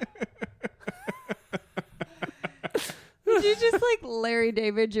joke." Did you just like Larry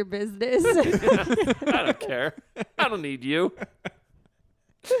David your business? I don't care. I don't need you.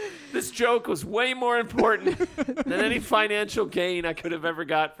 This joke was way more important than any financial gain I could have ever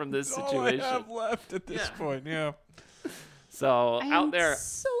got from this situation. All I have left at this point, yeah. So out there,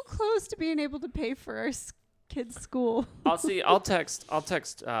 so close to being able to pay for our kids' school. I'll text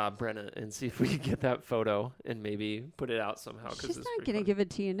Brenna and see if we can get that photo and maybe put it out somehow. She's not gonna give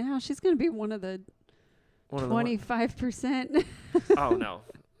it to you now. She's gonna be one of the 25%. Oh no,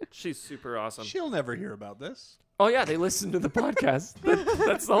 she's super awesome. She'll never hear about this. Oh yeah, they listened to the podcast.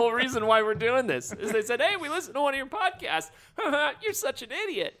 That's the whole reason why we're doing this. Is they said, "Hey, we listened to one of your podcasts. You're such an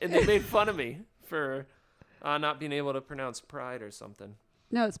idiot," and they made fun of me for not being able to pronounce pride or something.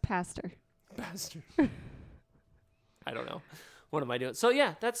 No, it's pastor. Pastor. I don't know. What am I doing? So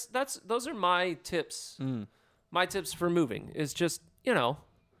yeah, those are my tips. My tips for moving is just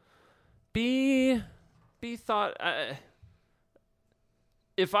be thought.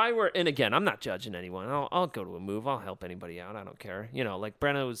 If I were, and again, I'm not judging anyone. I'll go to a move. I'll help anybody out. I don't care. Like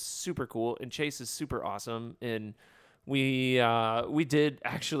Brenna was super cool, and Chase is super awesome. And we did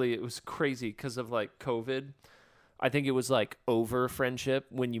actually. It was crazy because of like COVID. I think it was like over friendship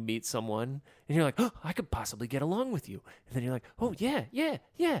when you meet someone and you're like, oh, I could possibly get along with you, and then you're like, oh yeah,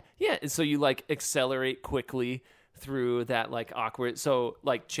 and so you like accelerate quickly through that like awkward. So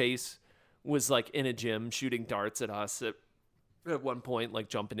like Chase was like in a gym shooting darts at us at one point, like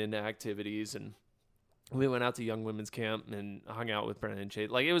jumping into activities, and we went out to Young Women's Camp and hung out with Brennan and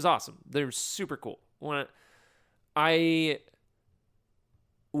Chase. Like, it was awesome. They were super cool. When I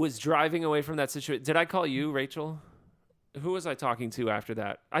was driving away from that situation, did I call you, Rachel? Who was I talking to after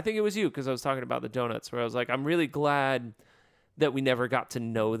that? I think it was you, because I was talking about the donuts, where I was like, I'm really glad that we never got to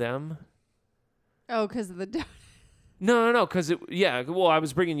know them. Oh, because of the donuts. No, because I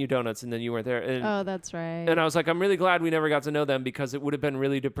was bringing you donuts and then you weren't there. And, that's right. And I was like, I'm really glad we never got to know them, because it would have been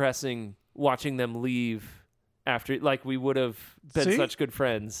really depressing watching them leave after, like, we would have been such good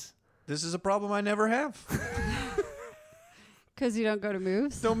friends. This is a problem I never have. Because you don't go to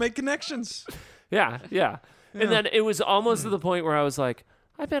moves? Don't make connections. Yeah. And then it was almost to the point where I was like,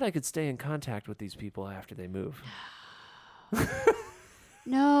 I bet I could stay in contact with these people after they move.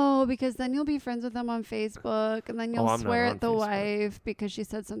 No, because then you'll be friends with them on Facebook, and then you'll swear at the Facebook. wife because she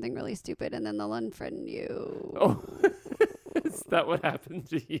said something really stupid, and then they'll unfriend you. Oh, is that what happened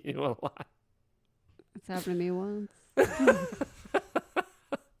to you a lot? It's happened to me once.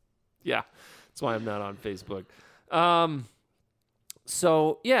 Yeah, that's why I'm not on Facebook.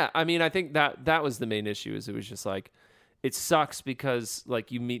 So yeah, I mean, I think that was the main issue. Is it was just like, it sucks because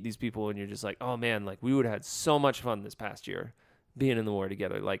like you meet these people and you're just like, oh man, like we would have had so much fun this past year being in the war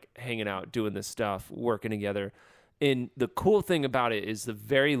together, like hanging out, doing this stuff, working together. And the cool thing about it is the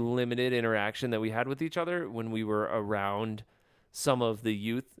very limited interaction that we had with each other when we were around some of the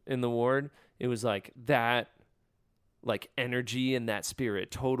youth in the ward. It was like that, like energy and that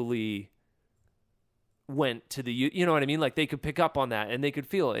spirit totally went to the youth. You know what I mean? Like they could pick up on that and they could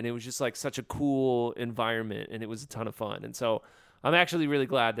feel it. And it was just like such a cool environment and it was a ton of fun. And so I'm actually really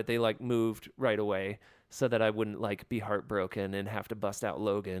glad that they like moved right away so that I wouldn't like be heartbroken and have to bust out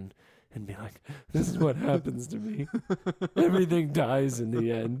Logan and be like, this is what happens to me. Everything dies in the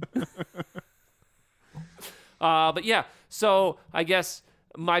end. But yeah, so I guess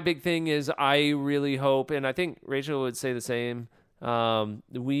my big thing is I really hope, and I think Rachel would say the same,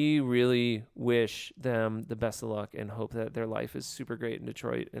 we really wish them the best of luck and hope that their life is super great in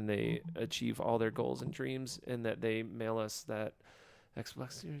Detroit and they achieve all their goals and dreams and that they mail us that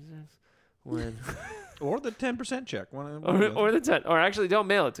Xbox Series X. When Or the 10% check. or the 10, or actually don't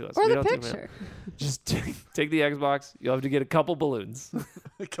mail it to us. Or We the don't have to mail picture. it. Just take the Xbox. You'll have to get a couple balloons.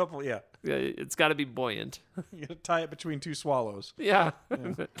 A couple, yeah. It's got to be buoyant. You gotta tie it between two swallows. Yeah.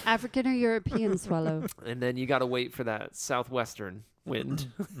 African or European swallow. And then you got to wait for that southwestern wind.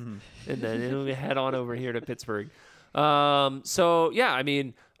 And then it'll head on over here to Pittsburgh. So yeah, I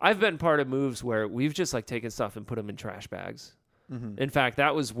mean, I've been part of moves where we've just like taken stuff and put them in trash bags. In fact,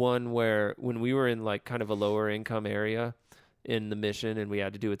 that was one where when we were in like kind of a lower income area in the mission and we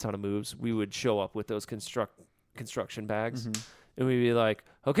had to do a ton of moves, we would show up with those construction bags and we'd be like,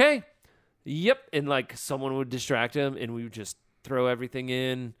 okay, yep. And like someone would distract them and we would just throw everything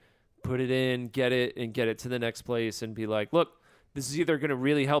in, put it in, get it to the next place and be like, look, this is either going to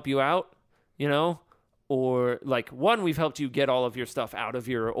really help you out, you know, or like one, we've helped you get all of your stuff out of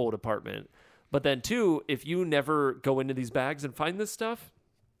your old apartment. But then two, if you never go into these bags and find this stuff,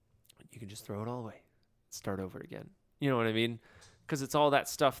 you can just throw it all away. Start over again. You know what I mean? Because it's all that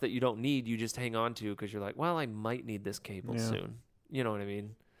stuff that you don't need. You just hang on to because you're like, well, I might need this cable soon. You know what I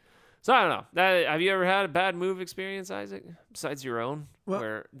mean? So I don't know. Have you ever had a bad move experience, Isaac, besides your own,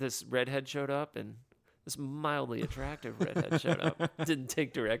 where this redhead showed up and this mildly attractive redhead showed up, didn't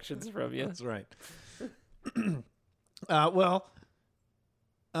take directions from you? That's right.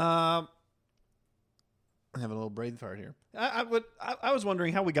 I have a little brain fart here. I was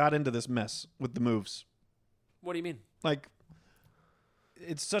wondering how we got into this mess with the moves. What do you mean? Like,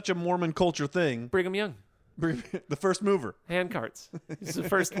 it's such a Mormon culture thing. Brigham Young. The first mover. Hand carts. He's the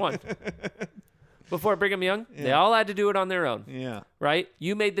first one. Before Brigham Young, they all had to do it on their own. Yeah. Right?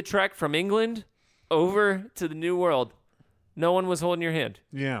 You made the trek from England over to the New World. No one was holding your hand.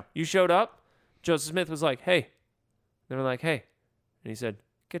 Yeah. You showed up. Joseph Smith was like, hey. They were like, hey. And he said,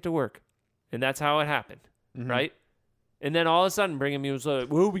 get to work. And that's how it happened. Right? And then all of a sudden, Brigham Young was like,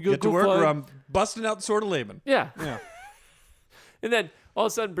 well, we got to Get to work or I'm busting out the sword of Laban. Yeah. Yeah. And then all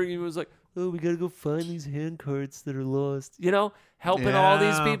of a sudden, Brigham Young was like, oh, we got to go find these hand carts that are lost. You know, helping all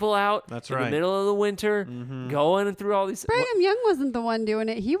these people out That's in right. the middle of the winter, going through all these. Brigham Young wasn't the one doing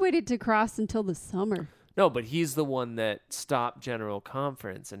it. He waited to cross until the summer. No, but he's the one that stopped General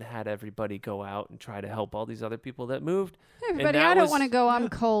Conference and had everybody go out and try to help all these other people that moved. Everybody, I don't want to go. I'm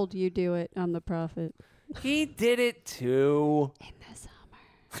cold. You do it. I'm the prophet. He did it too. In the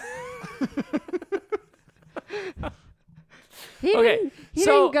summer. He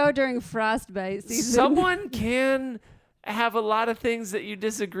didn't go during frostbite season. Someone can have a lot of things that you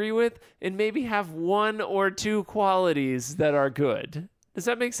disagree with and maybe have one or two qualities that are good. Does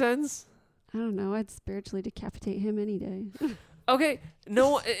that make sense? I don't know. I'd spiritually decapitate him any day. Okay,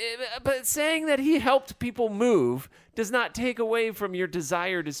 no, but saying that he helped people move does not take away from your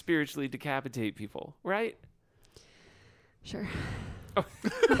desire to spiritually decapitate people, right? Sure.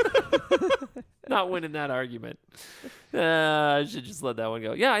 Not winning that argument. I should just let that one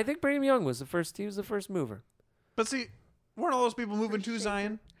go. Yeah, I think Brigham Young was the first. He was the first mover. But see, weren't all those people moving to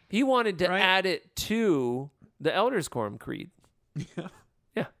Zion? He wanted to Right. add it to the Elders Quorum Creed. Yeah.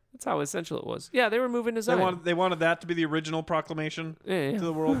 Yeah, that's how essential it was. Yeah, they were moving to Zion. They wanted that to be the original proclamation Yeah. to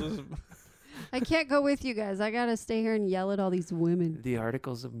the world. I can't go with you guys. I got to stay here and yell at all these women. The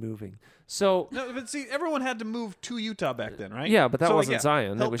Articles of Moving. So, No, but see, everyone had to move to Utah back then, right? yeah, but that So, wasn't yeah,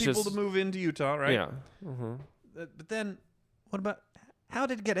 Zion. That help was people just to move into Utah, right? Yeah. Mm-hmm. But then, what about how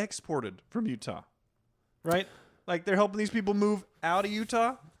did it get exported from Utah? Right? Like they're helping these people move out of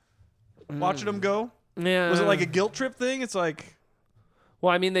Utah, watching them go. Yeah. Was it like a guilt trip thing? It's like,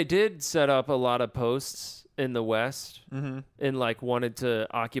 Well, I mean, they did set up a lot of posts in the West and like wanted to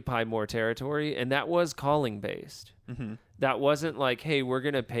occupy more territory, and that was calling based. That wasn't like, hey, we're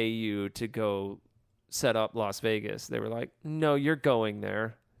gonna pay you to go set up Las Vegas. They were like, no, you're going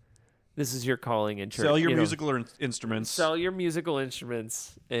there. This is your calling in church. Sell your you know, musical instruments. Sell your musical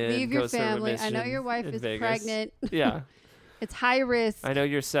instruments and Leave go your serve a family. I know mission your wife in is Vegas. pregnant. Yeah. It's high risk. I know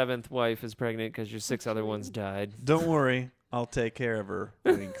your 7th wife is pregnant because your 6 other ones died. Don't worry, I'll take care of her.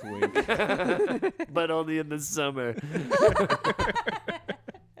 Wink, wink. But only in the summer.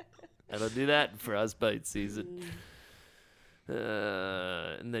 I don't do that in frostbite season.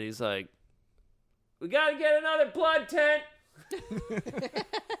 And then he's like, we got to get another blood tent.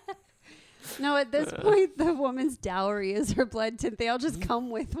 No, at this point, the woman's dowry is her blood tint. They all just come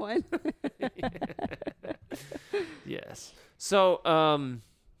with one. Yes. So,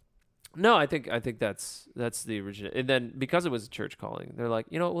 no, I think that's the original. And then because it was a church calling, they're like,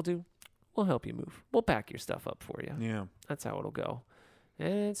 you know what we'll do? We'll help you move. We'll pack your stuff up for you. Yeah. That's how it'll go.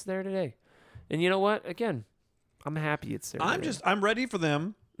 And it's there today. And you know what? Again, I'm happy it's there. I'm ready for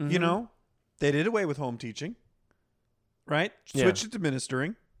them. You know, they did away with home teaching, right? Yeah. Switched it to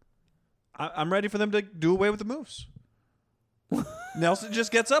ministering. I'm ready for them to do away with the moves. Nelson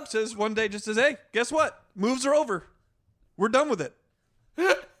just gets up, says one day, hey, guess what? Moves are over. We're done with it.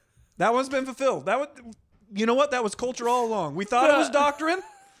 That one's been fulfilled. You know what? That was culture all along. We thought it was doctrine.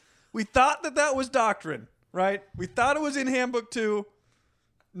 We thought that was doctrine, right? We thought it was in Handbook 2.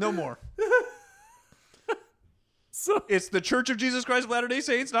 No more. So It's the Church of Jesus Christ of Latter-day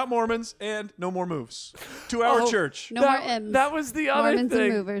Saints, not Mormons, and no more moves to our church. No more M's. that was the other Mormons thing.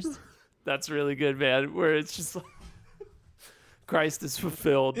 and movers. That's really good, man. Where it's just like Christ has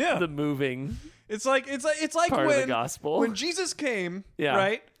fulfilled the moving It's like part of the gospel. when Jesus came, Yeah.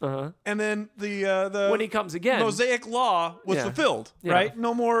 right? Uh-huh. And then the When he comes again. Mosaic law was Yeah. fulfilled, Yeah. right?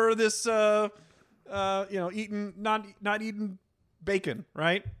 No more of this eating not eating bacon,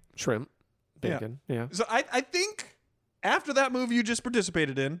 right? Shrimp. Bacon. Yeah. So I think after that move you just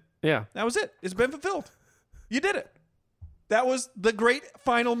participated in, Yeah. that was it. It's been fulfilled. You did it. That was the great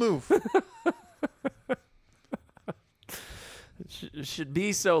final move. Should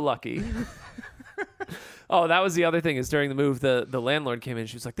be so lucky. Oh, that was the other thing is during the move, the landlord came in.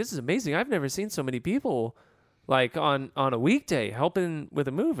 She was like, this is amazing. I've never seen so many people like on a weekday helping with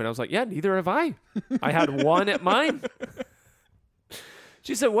a move. And I was like, yeah, neither have I. I had one at mine.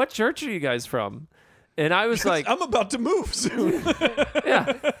 She said, what church are you guys from? And I was like, I'm about to move soon.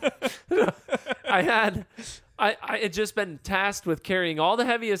 yeah. I had just been tasked with carrying all the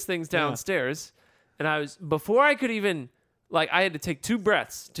heaviest things downstairs. And before I could even, I had to take 2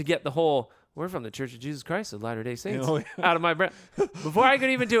 breaths to get the whole, we're from the Church of Jesus Christ of Latter-day Saints out of my breath. Before I could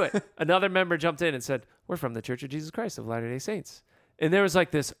even do it, another member jumped in and said, we're from the Church of Jesus Christ of Latter-day Saints. And there was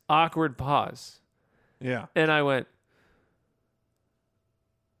this awkward pause. Yeah. And I went,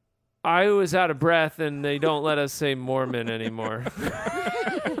 I was out of breath and they don't let us say Mormon anymore.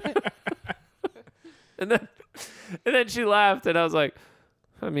 And then she laughed and I was like,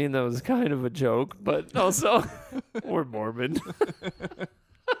 I mean, that was kind of a joke, but also we're Mormon.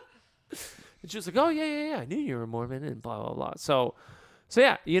 And she was like, oh, yeah, I knew you were a Mormon and blah, blah, blah. So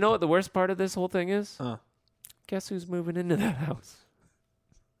yeah, you know what the worst part of this whole thing is? Guess who's moving into that house?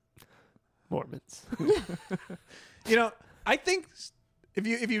 Mormons. I think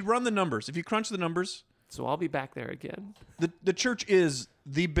if you run the numbers, if you crunch the numbers, So I'll be back there again. the church is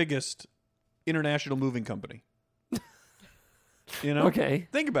the biggest international moving company. Okay.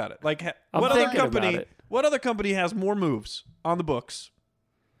 Think about it. I'm what other thinking about company? it. What other company has more moves on the books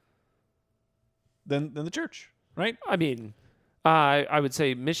than the church? Right? I mean, I would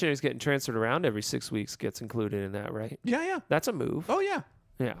say missionaries getting transferred around every 6 weeks gets included in that, right? Yeah. That's a move. Oh yeah.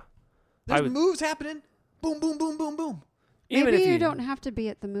 Yeah. There's moves happening. Boom, boom, boom, boom, boom. Even Maybe if you don't have to be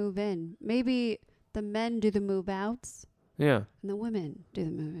at the move in. Maybe the men do the move outs Yeah. and the women do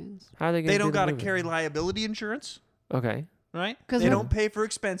the move ins. How are they going to They don't got got to carry liability insurance, Okay. right? 'Cause They we're- don't pay for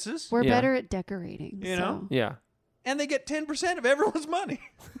expenses, We're Yeah. better at decorating. You know? Yeah. and they get 10% of everyone's money.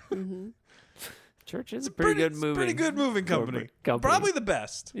 Church is a pretty good moving. Pretty good moving company. corporate company. Probably the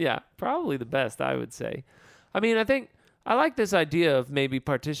best. Yeah, probably the best, I would say. I mean, I think I like this idea of maybe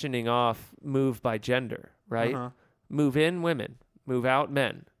partitioning off move by gender, right? Uh-huh. Move in women, move out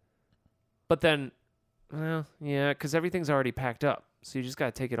men. But then, well, yeah, because everything's already packed up. So you just got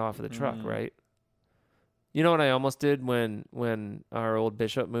to take it off of the truck, right? You know what I almost did when our old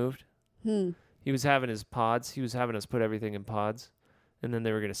bishop moved? He was having his pods. He was having us put everything in pods. And then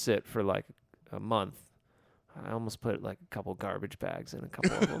they were going to sit for like a month. I almost put like a couple garbage bags in a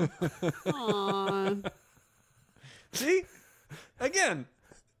couple of them. Aw. See? Again,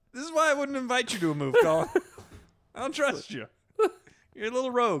 This is why I wouldn't invite you to a move, Colin. I don't trust you. You're a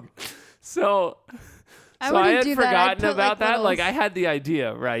little rogue. So I wouldn't had do that. I'd forgotten put, about that. little- Like I had the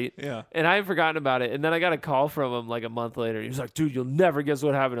idea, right? Yeah. And I had forgotten about it. And then I got a call from him like a month later. He was like, dude, you'll never guess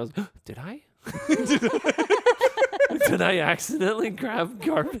what happened. I was like, did I? Did I accidentally grab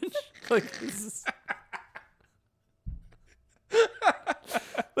garbage? Like, this is...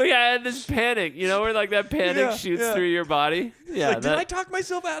 Like I had this panic, where like that panic shoots through your body. Yeah. Like, did I talk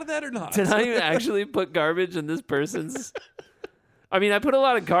myself out of that or not? Did I actually put garbage in this person's? I mean, I put a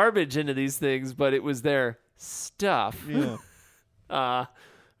lot of garbage into these things, but it was their stuff. Yeah. I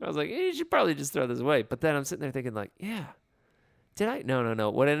was like, you should probably just throw this away. But then I'm sitting there thinking, like, yeah, did I? No.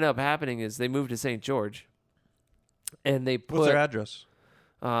 What ended up happening is they moved to St. George, and they put. What's their address?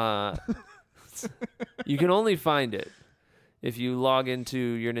 You can only find it if you log into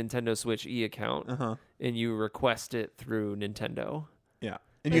your Nintendo Switch account and you request it through Nintendo. Yeah.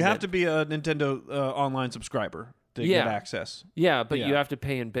 And you have to be a Nintendo online subscriber to get access. Yeah, but you have to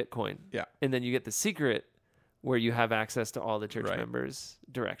pay in Bitcoin. Yeah. And then you get the secret where you have access to all the church members'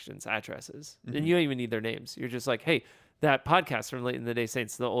 directions, addresses. And you don't even need their names. You're just like, hey, that podcast from Late in the Day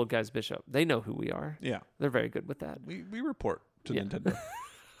Saints, the old guys bishop, they know who we are. Yeah. They're very good with that. We report to Nintendo.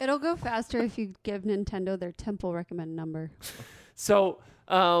 It'll go faster if you give Nintendo their temple recommend number. So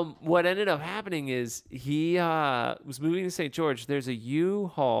what ended up happening is he was moving to St. George. There's a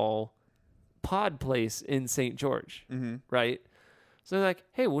U-Haul pod place in St. George, right? So they're like,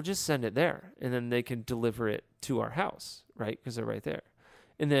 hey, we'll just send it there. And then they can deliver it to our house, right? Because they're right there.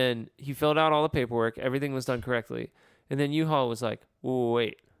 And then he filled out all the paperwork. Everything was done correctly. And then U-Haul was like,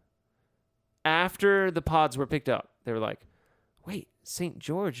 wait. After the pods were picked up, they were like, wait, St.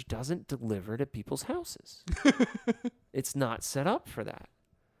 George doesn't deliver to people's houses. It's not set up for that.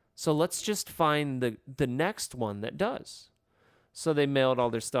 So let's just find the next one that does. So they mailed all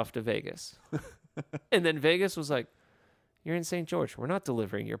their stuff to Vegas. And then Vegas was like, you're in St. George. We're not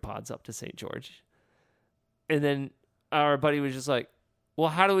delivering your pods up to St. George. And then our buddy was just like, well,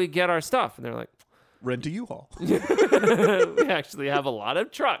 how do we get our stuff? And they're like, Rent a U-Haul. we actually have a lot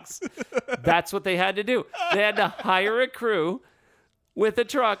of trucks. That's what they had to do. They had to hire a crew with a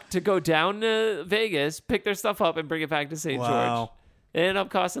truck to go down to Vegas, pick their stuff up, and bring it back to St. George. It ended up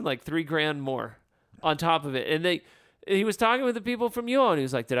costing like $3,000 more on top of it. And he was talking with the people from U-Haul, and he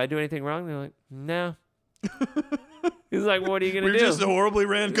was like, did I do anything wrong? They're like, no. He's like, what are you going to do? We're just a horribly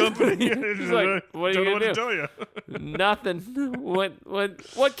ran company. He's like, what are you going to do? Tell you. Nothing.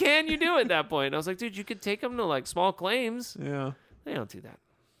 What can you do at that point? And I was like, dude, you could take them to like small claims. Yeah. They don't do that.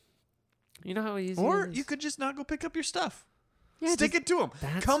 You know how easy Or it is? you could just not go pick up your stuff. Yeah, Stick it to them.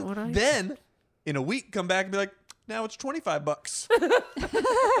 That's Come what I then in a week, come back and be like, now it's $25.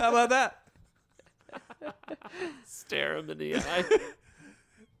 How about that? Stare him in the eye.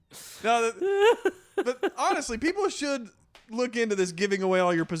 No, but honestly, people should look into this giving away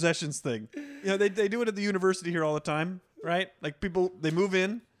all your possessions thing. They do it at the university here all the time, right? Like people, they move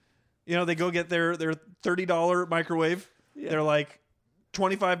in, they go get their $30 microwave. Yeah. They're like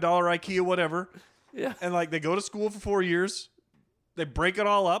 $25 IKEA, whatever. Yeah. And like they go to school for 4 years. They break it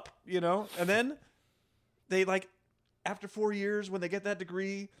all up, and then they like after 4 years when they get that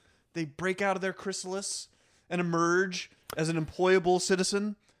degree, they break out of their chrysalis and emerge as an employable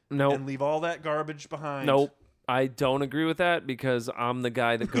citizen. Nope. And leave all that garbage behind. Nope. I don't agree with that because I'm the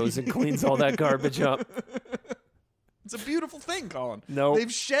guy that goes and cleans all that garbage up. It's a beautiful thing, Colin. Nope.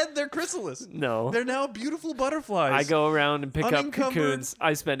 They've shed their chrysalis. No. They're now beautiful butterflies. I go around and pick up Unencumbered. cocoons.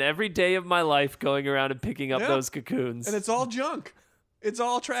 I spend every day of my life going around and picking up those cocoons. And it's all junk. It's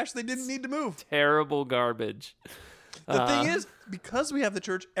all trash they didn't need to move. terrible garbage. The thing is, because we have the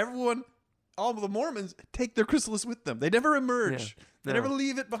church, all the Mormons take their chrysalis with them. They never emerge. Yeah. They never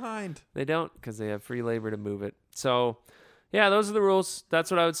leave it behind. They don't because they have free labor to move it. So, yeah, those are the rules.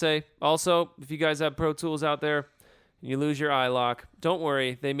 That's what I would say. Also, if you guys have Pro Tools out there and you lose your iLock, don't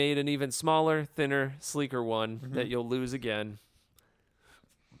worry. They made an even smaller, thinner, sleeker one that you'll lose again.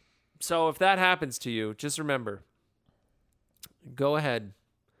 So if that happens to you, just remember, go ahead.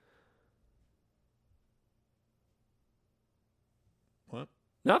 What?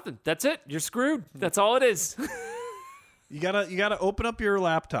 Nothing. That's it. You're screwed. That's all it is. You gotta open up your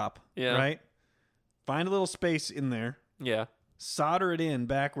laptop. Yeah. Right. Find a little space in there. Yeah. Solder it in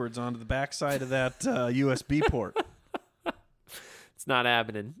backwards onto the backside of that USB port. It's not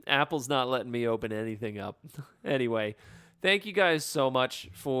happening. Apple's not letting me open anything up. Anyway, thank you guys so much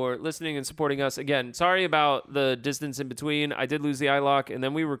for listening and supporting us. Again, sorry about the distance in between. I did lose the iLock, and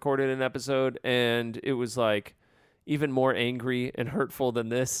then we recorded an episode, and it was like even more angry and hurtful than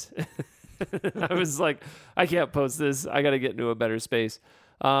this. I was like, I can't post this. I got to get into a better space.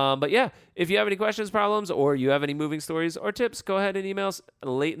 But yeah, if you have any questions, problems, or you have any moving stories or tips, go ahead and email us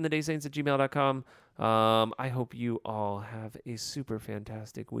lateinthedaysaints@gmail.com. I hope you all have a super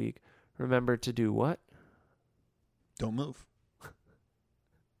fantastic week. Remember to do what? Don't move.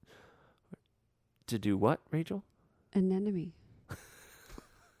 To do what, Rachel? Anemone.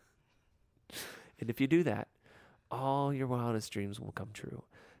 And if you do that, all your wildest dreams will come true.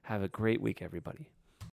 Have a great week, everybody.